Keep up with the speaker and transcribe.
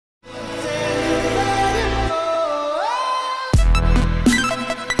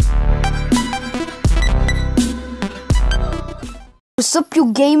What's up, you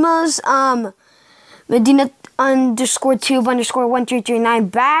gamers? Medina _tube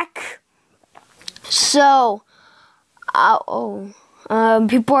 _1339 back. So,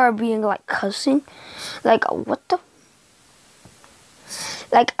 people are being like cussing, like what the?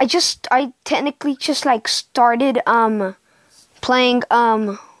 Like I technically just like started playing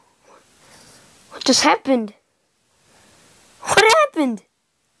what just happened? What happened?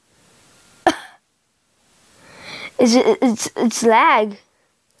 It's lag.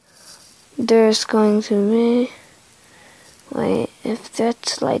 There's going to be, wait, if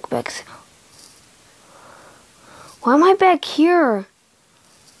that's like back, why am I back here?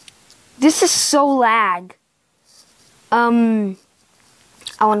 This is so lag. I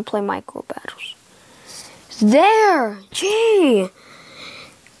want to play micro battles. It's there, gee.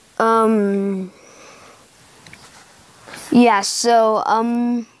 Yeah, so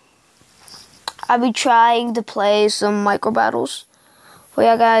I'll be trying to play some micro battles. Well,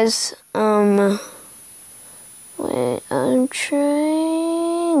 yeah, guys, wait, I'm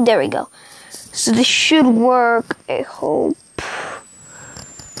trying, there we go. So this should work, I hope.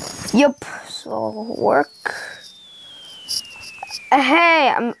 Yup, so it'll work.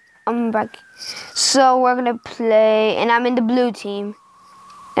 Hey, I'm back. So we're gonna play, and I'm in the blue team.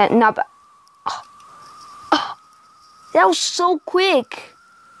 Not bad. That was so quick.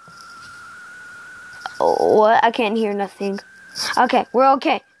 Oh, what? I can't hear nothing. Okay, we're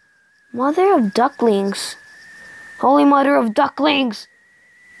okay. Mother of ducklings. Holy mother of ducklings.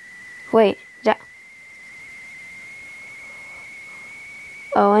 Wait, that...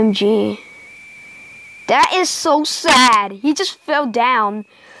 OMG. That is so sad. He just fell down.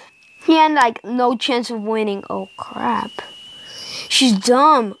 He had like no chance of winning. Oh crap. She's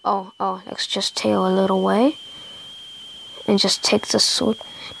dumb. Oh, let's just tail a little way. And just take the sword.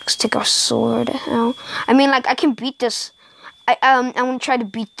 Let's take our sword out. I mean, like, I can beat this. I'm gonna try to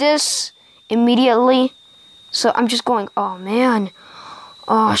beat this immediately. So I'm just going, oh man.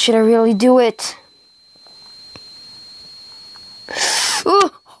 Oh, should I really do it?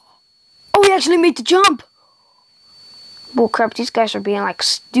 Oh, we actually made the jump. Bull crap, these guys are being like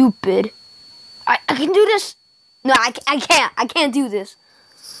stupid. I can do this. No, I can't. I can't do this.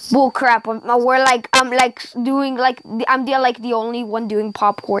 Bull crap. I'm the only one doing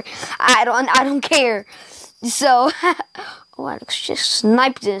popcorn. I don't care. So, oh, let's just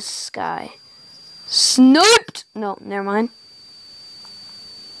snipe this guy. Sniped. No, never mind.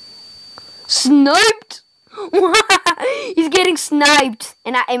 Sniped. He's getting sniped,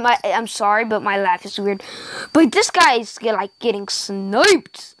 and I'm sorry, but my laugh is weird. But this guy is like getting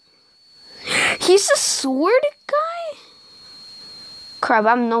sniped. He's a sword guy. Crap, I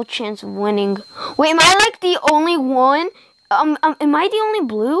have no chance of winning. Wait, am I like the only one? Am I the only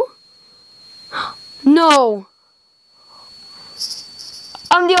blue? No.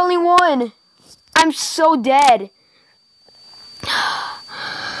 I'm the only one. I'm so dead.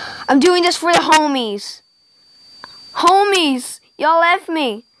 I'm doing this for the homies. Homies, y'all left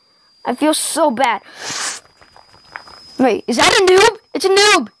me. I feel so bad. Wait, is that a noob? It's a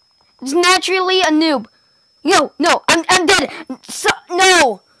noob. It's naturally a noob. Yo, no, I'm dead. So,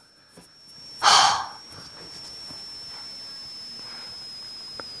 no.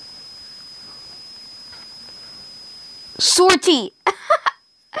 Sortie.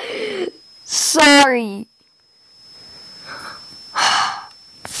 Sorry.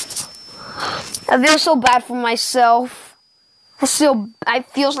 I feel so bad for myself. I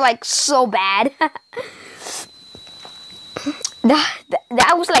feel like so bad.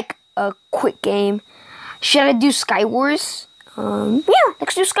 That was like a quick game. Should I do Skywars? Yeah,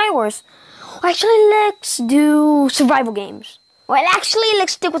 let's do Skywars. Well, actually, let's do survival games. Well, actually,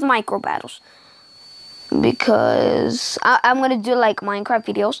 let's stick with micro battles. Because I'm gonna do like Minecraft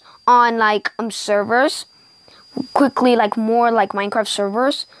videos on like servers. Quickly, like more like Minecraft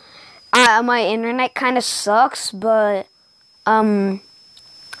servers. My internet kind of sucks, but I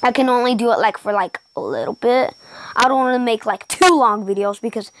can only do it like for like a little bit. I don't want to make like too long videos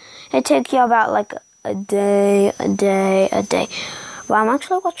because it takes you about like a day. But I'm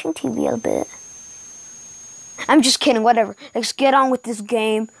actually watching TV a bit. I'm just kidding, whatever. Let's get on with this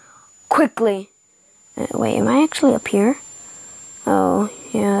game quickly. Wait, am I actually up here? Oh,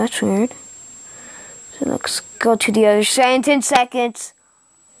 yeah, that's weird. So let's go to the other side in 10 seconds.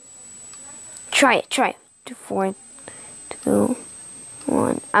 Try it. 2, 4, 2,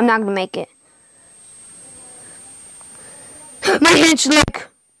 1. I'm not gonna make it. My hands look.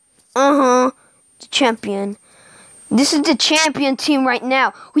 The champion. This is the champion team right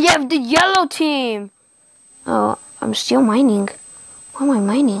now. We have the yellow team. Oh, I'm still mining. Why am I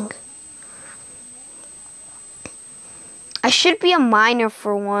mining? I should be a miner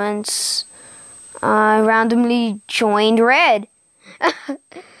for once. I randomly joined red.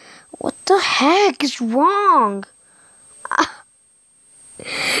 What the heck is wrong?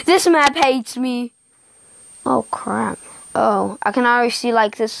 This map hates me. Oh crap. Oh, I can already see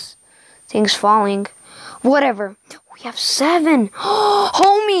like this thing's falling. Whatever. We have 7.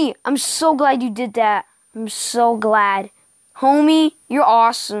 Homie, I'm so glad you did that. I'm so glad. Homie, you're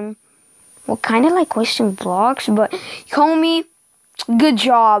awesome. Well, kind of like wasting blocks, but homie, good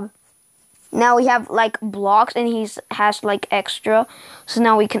job. Now we have like blocks and he has like extra. So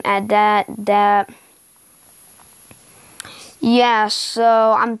now we can add that. Yeah,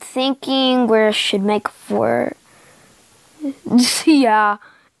 so I'm thinking we should make 4. Yeah.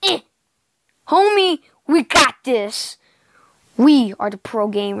 Homie, we got this. We are the pro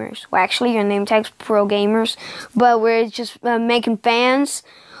gamers. Well, actually, your name tag's pro gamers, but we're just making fans.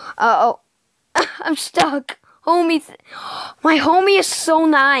 Oh, I'm stuck. Homie, my homie is so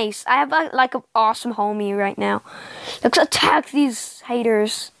nice. I have like an awesome homie right now. Let's attack these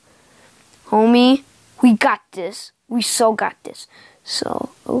haters. Homie, we got this. We so got this.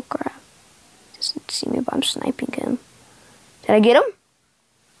 So, oh crap. He doesn't see me, but I'm sniping him. Did I get him?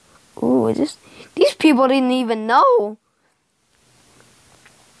 Ooh, these people didn't even know.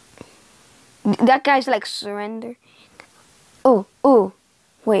 That guy's like surrender. Oh,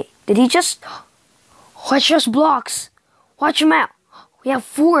 wait, did he just... Watch those blocks. Watch them out. We have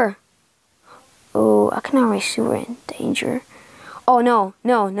 4. Oh, I can already see we're in danger. Oh,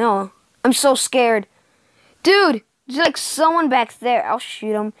 no. I'm so scared. Dude, there's like someone back there. I'll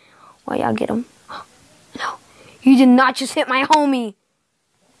shoot him. Why y'all get him? No, you did not just hit my homie.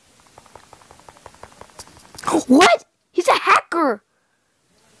 What? He's a hacker.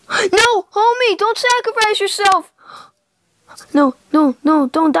 No, homie, don't sacrifice yourself. No,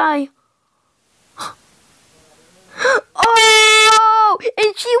 don't die. Oh,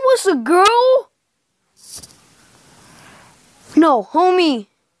 and she was a girl? No, homie,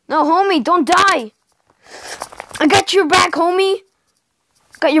 don't die. I got your back, homie.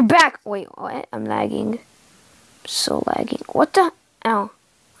 Got your back. Wait, what? I'm lagging. I'm so lagging. What the? Ow.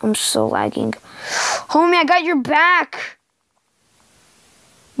 I'm so lagging. Homie, I got your back.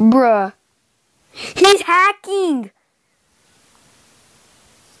 Bruh. He's hacking.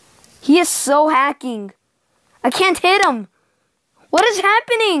 He is so hacking. I can't hit him. What is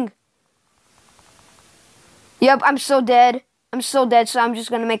happening? Yep, I'm so dead. So I'm just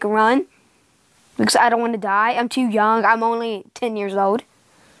gonna make a run. Because I don't want to die. I'm too young. I'm only 10 years old.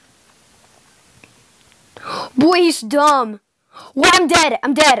 Boy, he's dumb. Well, I'm dead.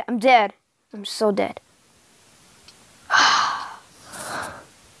 I'm so dead. I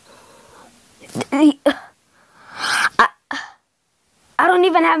don't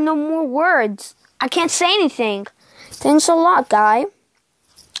even have no more words. I can't say anything. Thanks a lot, guy.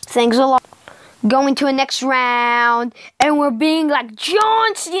 Thanks a lot. Going to the next round. And we're being like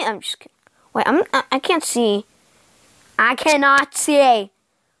John Cena. I'm just kidding. Wait, I can't see. I cannot see.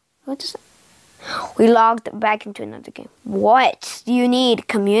 What is that? We logged back into another game. What do you need?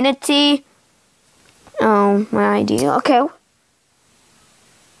 Community? Oh, my idea. Okay.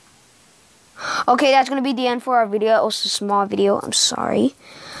 Okay, that's gonna be the end for our video. Also, a small video. I'm sorry.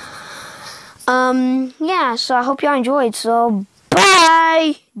 Yeah. So I hope y'all enjoyed. So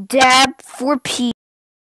bye. Dab for peace.